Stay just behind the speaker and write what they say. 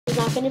It's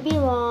not going to be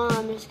long.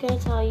 I'm just going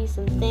to tell you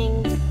some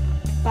things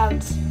about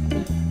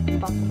me,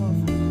 about the wolf.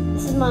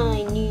 This is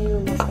my new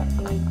mascot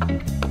thingy.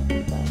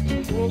 But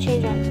I'm going to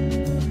change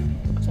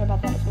that. Sorry about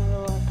that. It's my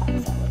little pack.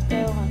 So let's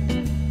go on.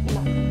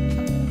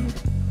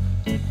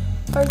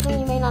 First thing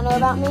you may not know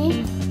about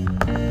me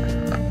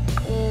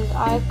is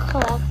I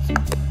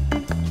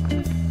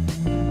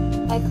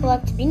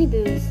collect Beanie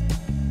Boos.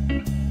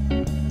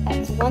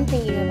 That's one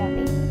thing you know about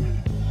me.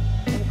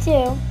 Number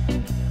two,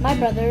 my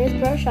brother is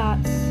Bro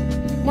Shots.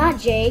 Not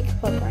Jake,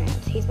 but Grant.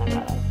 He's my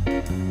brother.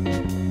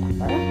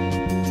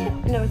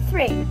 Number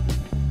three,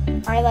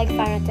 I like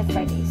Five Nights at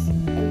Freddy's. I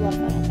love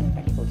Five Nights at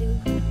Freddy's. We'll do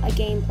a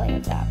gameplay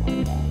of that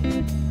one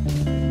day.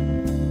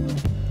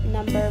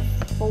 Number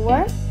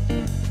four,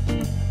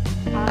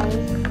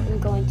 I'm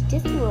going to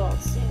Disney World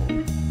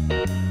soon.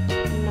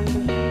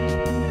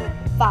 Number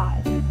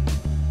five,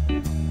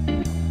 I'm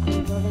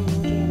living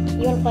in gym.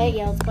 You want to play it?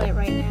 Yeah, let's play it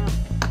right now.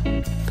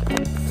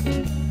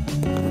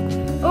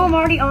 Oh, I'm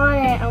already on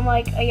it. I'm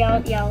like, oh, yeah,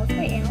 let's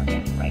play Animal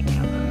Jam right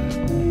now.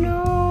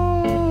 No.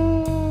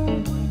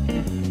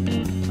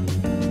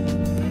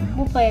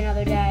 We'll play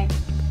another day.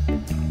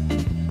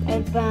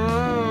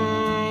 Bye.